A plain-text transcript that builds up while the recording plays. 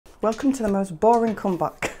Welcome to the most boring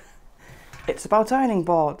comeback. It's about ironing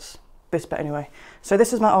boards. This bit anyway. So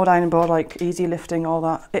this is my old ironing board, like easy lifting, all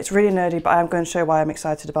that. It's really nerdy, but I'm going to show you why I'm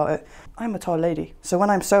excited about it. I'm a tall lady, so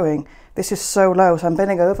when I'm sewing, this is so low, so I'm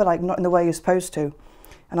bending over like not in the way you're supposed to.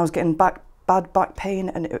 And I was getting bad back pain,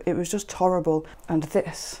 and it was just horrible. And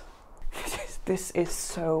this is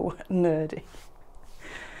so nerdy.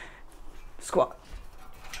 Squat.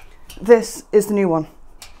 This is the new one.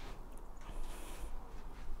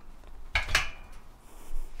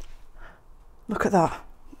 Look at that.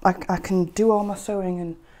 I can do all my sewing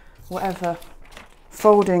and whatever.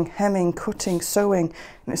 Folding, hemming, cutting, sewing.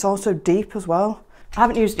 And it's also deep as well. I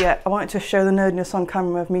haven't used it yet. I wanted to show the nerdiness on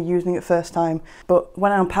camera of me using it first time. But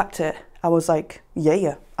when I unpacked it, I was like,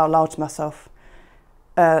 yeah, out loud to myself.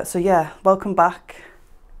 So yeah, welcome back.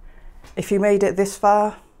 If you made it this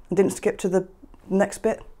far and didn't skip to the next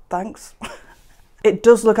bit, thanks. It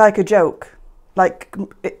does look like a joke. Like,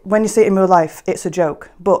 when you see it in real life, it's a joke.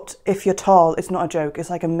 But if you're tall, it's not a joke. It's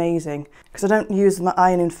like amazing. Because I don't use my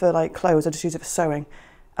ironing for like clothes, I just use it for sewing.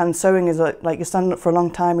 And sewing is like you're standing up for a long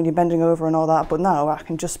time and you're bending over and all that. But now I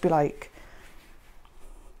can just be like,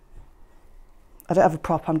 I don't have a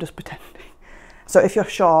prop, I'm just pretending. So if you're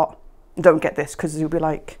short, don't get this, because you'll be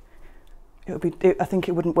like, I think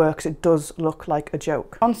it wouldn't work, because it does look like a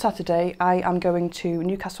joke. On Saturday, I am going to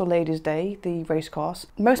Newcastle Ladies Day, the race course.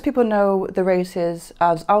 Most people know the races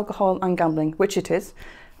as alcohol and gambling, which it is.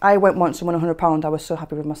 I went once and won £100, I was so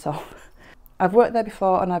happy with myself. I've worked there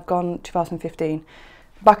before and I've gone 2015.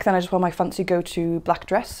 Back then I just wore my fancy go-to black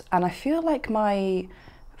dress, and I feel like my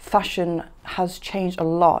fashion has changed a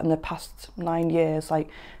lot in the past 9 years. Like,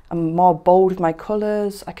 I'm more bold with my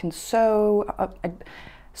colours, I can sew.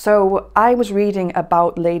 So I was reading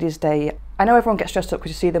about Ladies' Day. I know everyone gets dressed up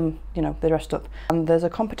because you see them, you know, they're dressed up. And there's a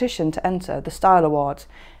competition to enter, the Style Awards,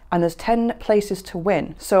 and there's 10 places to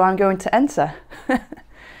win. So I'm going to enter.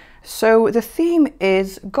 So the theme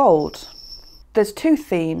is gold. There's 2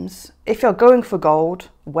 themes. If you're going for gold,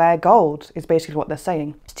 wear gold, is basically what they're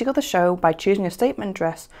saying. Steal the show by choosing a statement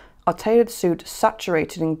dress or tailored suit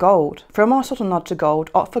saturated in gold. For a more subtle nod to gold,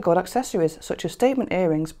 opt for gold accessories such as statement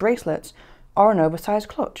earrings, bracelets, or an oversized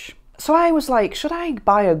clutch. So I was like, should I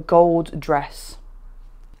buy a gold dress?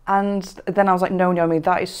 And then I was like, no, Naomi,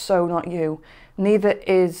 that is so not you. Neither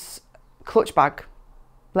is clutch bag,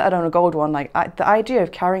 let alone a gold one. Like, the idea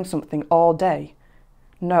of carrying something all day,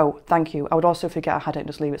 no, thank you. I would also forget I had it and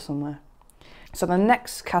just leave it somewhere. So the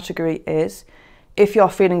next category is, if you're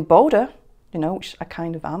feeling bolder, you know, which I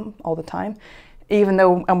kind of am all the time, even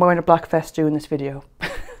though I'm wearing a black vest doing this video.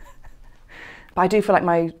 But I do feel like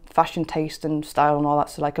my fashion taste and style and all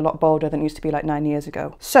that's like a lot bolder than it used to be like 9 years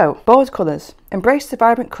ago. So, bold colours. Embrace the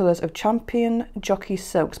vibrant colours of champion jockey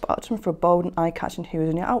silks, but opt for bold and eye-catching hues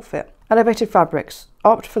in your outfit. Elevated fabrics.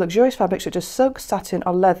 Opt for luxurious fabrics such as silk, satin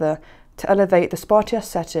or leather to elevate the sporty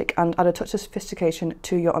aesthetic and add a touch of sophistication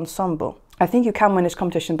to your ensemble. I think you can win this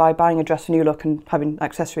competition by buying a dress for new look and having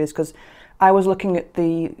accessories, because I was looking at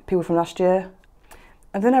the people from last year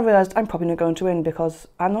and then I realised I'm probably not going to win because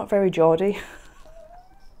I'm not very Geordie.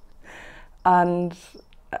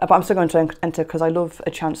 But I'm still going to enter because I love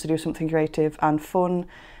a chance to do something creative and fun,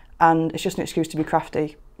 and it's just an excuse to be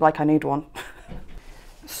crafty, like I need one.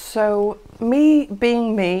 So me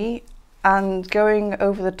being me and going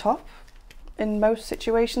over the top in most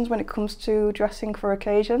situations when it comes to dressing for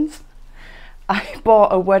occasions, I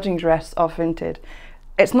bought a wedding dress off Vinted.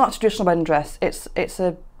 It's not a traditional wedding dress, it's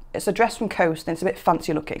a dress from Coast, and it's a bit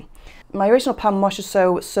fancy looking. My original plan was to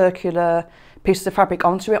sew circular pieces of fabric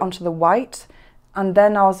onto the white, and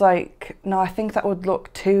then I was like, no, I think that would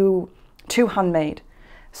look too handmade.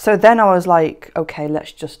 So then I was like, okay,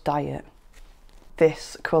 let's just dye it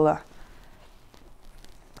this colour.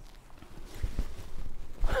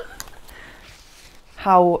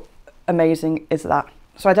 How amazing is that?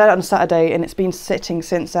 So I dyed it on Saturday and it's been sitting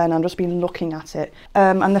since then. I've just been looking at it.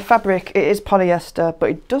 And the fabric, it is polyester,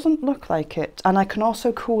 but it doesn't look like it. And I can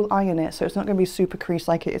also cool iron it, so it's not going to be super creased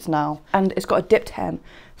like it is now. And it's got a dipped hem.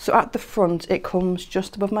 So at the front, it comes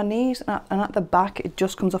just above my knees, and at the back, it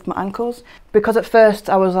just comes off my ankles. Because at first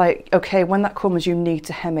I was like, okay, when that comes, you need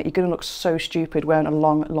to hem it. You're going to look so stupid wearing a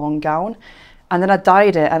long gown. And then I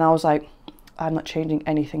dyed it and I was like, I'm not changing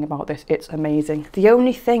anything about this, it's amazing. The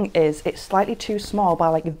only thing is it's slightly too small by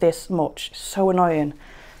like this much, so annoying.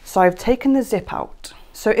 So I've taken the zip out.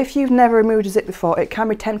 So if you've never removed a zip before, it can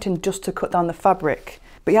be tempting just to cut down the fabric,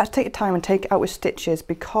 but you have to take your time and take it out with stitches,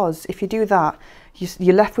 because if you do that,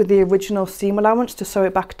 you're left with the original seam allowance to sew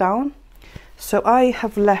it back down. So I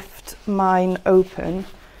have left mine open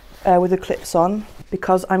with the clips on,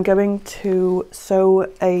 because I'm going to sew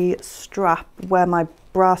a strap where my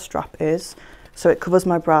bra strap is, so it covers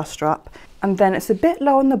my bra strap. And then it's a bit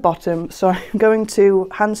low on the bottom, so I'm going to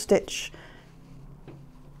hand stitch.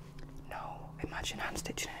 No, imagine hand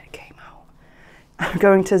stitching and it came out. I'm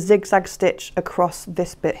going to zigzag stitch across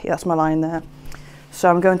this bit here, that's my line there. So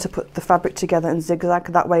I'm going to put the fabric together and zigzag,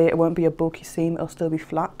 that way it won't be a bulky seam, it'll still be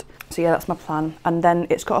flat. So yeah, that's my plan. And then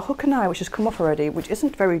it's got a hook and eye which has come off already, which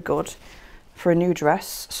isn't very good for a new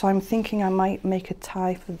dress. So I'm thinking I might make a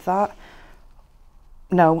tie for that.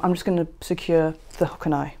 No, I'm just going to secure the hook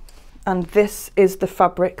and eye. And this is the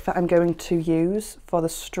fabric that I'm going to use for the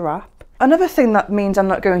strap. Another thing that means I'm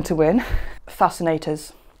not going to win,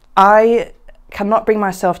 fascinators. I cannot bring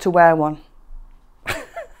myself to wear one.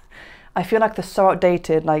 I feel like they're so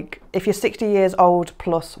outdated. Like, if you're 60 years old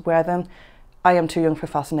plus, wear them. I am too young for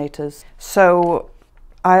fascinators. So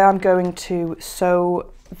I am going to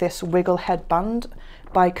sew this wiggle headband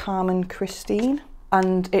by Carmen Christine.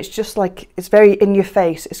 And it's just like, it's very in your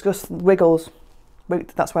face. It's just wiggles.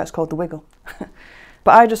 That's why it's called the wiggle.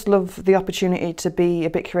 But I just love the opportunity to be a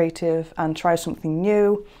bit creative and try something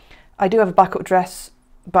new. I do have a backup dress,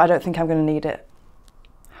 but I don't think I'm going to need it.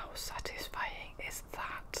 How satisfying is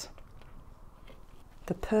that?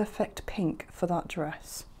 The perfect pink for that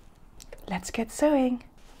dress. Let's get sewing.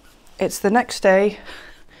 It's the next day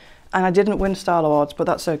and I didn't win Style Awards, but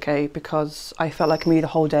that's okay because I felt like me the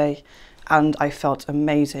whole day and I felt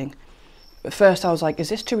amazing. At first I was like, is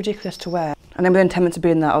this too ridiculous to wear? And then within 10 minutes of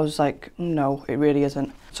being there, I was like, no, it really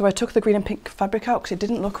isn't. So I took the green and pink fabric out because it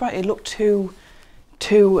didn't look right. It looked too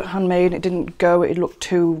handmade. It didn't go. It looked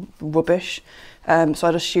too rubbish. So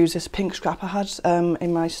I just used this pink scrap I had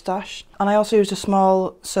in my stash. And I also used a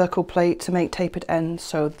small circle plate to make tapered ends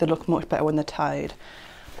so they look much better when they're tied.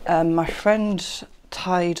 My friend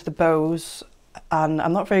tied the bows and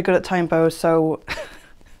I'm not very good at tying bows, so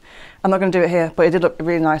I'm not going to do it here, but it did look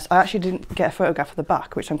really nice. I actually didn't get a photograph of the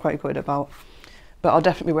back, which I'm quite good about, but I'll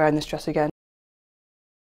definitely be wearing this dress again.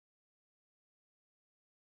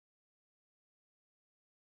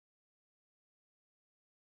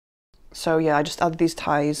 So yeah, I just added these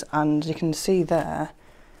ties and you can see there,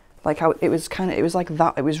 like how it was like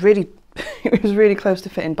that. It was really, it was really close to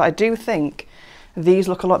fitting, but I do think these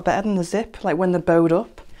look a lot better than the zip, like when they're bowed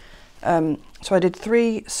up. So I did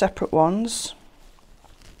 3 separate ones.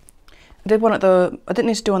 I did one at the, I didn't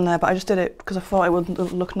need to do one there, but I just did it because I thought it would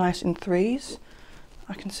look nice in 3s.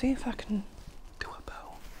 I can see if I can do a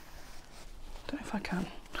bow. Don't know if I can.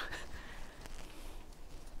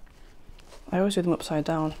 I always do them upside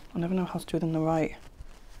down. I never know how to do them the right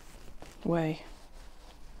way.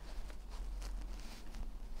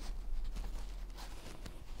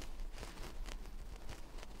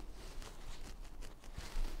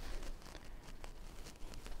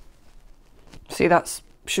 See, that's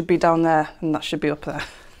should be down there and that should be up there.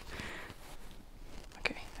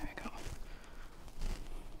 Okay, there we go.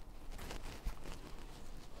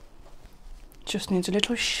 Just needs a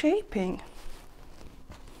little shaping.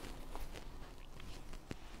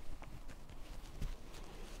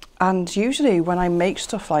 And usually when I make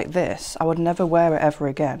stuff like this, I would never wear it ever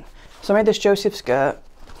again. So I made this Joseph skirt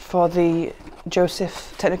for the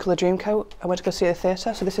Joseph Technicolor Dreamcoat. I went to go see it at the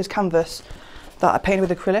theatre. So this is canvas that I painted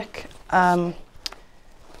with acrylic.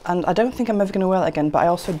 And I don't think I'm ever going to wear that again, but I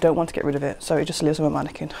also don't want to get rid of it, so it just lives on my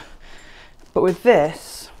mannequin. But with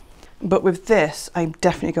this, I'm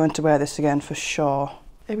definitely going to wear this again for sure.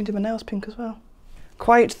 I even did my nails pink as well.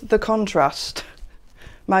 Quite the contrast,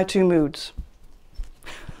 my two moods.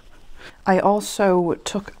 I also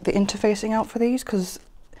took the interfacing out for these because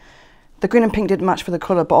the green and pink didn't match for the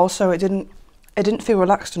colour, but also it didn't feel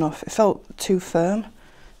relaxed enough. It felt too firm,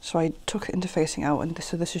 so I took the interfacing out, and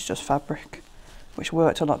this is just fabric, which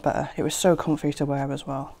worked a lot better. It was so comfy to wear as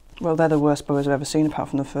well. Well, they're the worst bows I've ever seen apart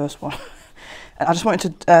from the first one. And I just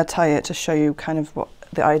wanted to tie it to show you kind of what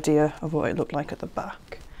the idea of what it looked like at the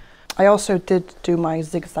back. I also did do my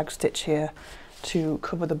zigzag stitch here to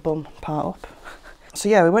cover the bum part up. So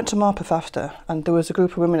yeah, we went to Morpeth after, and there was a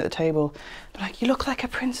group of women at the table. They're like, you look like a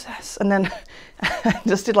princess. And then I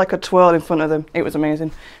just did like a twirl in front of them. It was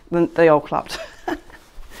amazing. Then they all clapped. But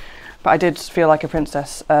I did feel like a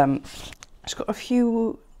princess. It's got a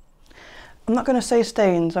few, I'm not going to say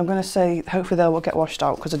stains, I'm going to say hopefully they'll get washed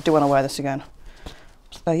out because I do want to wear this again.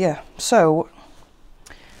 Yeah, so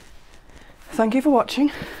thank you for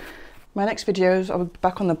watching. My next videos, I'll be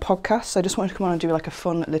back on the podcast, so I just wanted to come on and do like a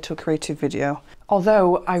fun little creative video.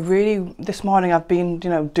 Although this morning I've been, you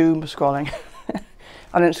know, doom scrolling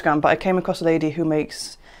on Instagram, but I came across a lady who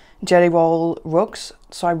makes jelly roll rugs,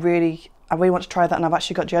 so I really want to try that, and I've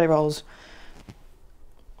actually got jelly rolls.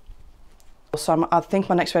 So I think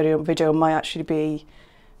my next video might actually be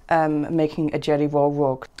making a jelly roll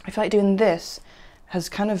rug. I feel like doing this has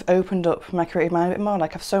kind of opened up my creative mind a bit more.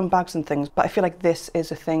 Like, I've sewn bags and things, but I feel like this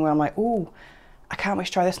is a thing where I'm like, ooh, I can't wait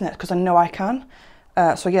to try this next, because I know I can.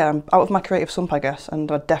 So yeah, I'm out of my creative slump, I guess,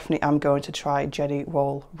 and I definitely am going to try jelly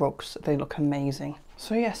roll rugs. They look amazing.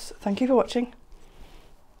 So yes, thank you for watching.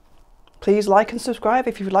 Please like and subscribe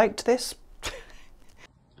if you liked this.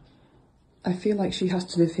 I feel like she has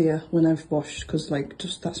to live here when I've washed, because like,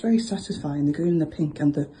 just that's very satisfying, the green and the pink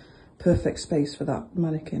and the perfect space for that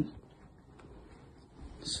mannequin.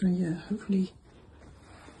 So yeah, hopefully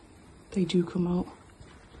they do come out.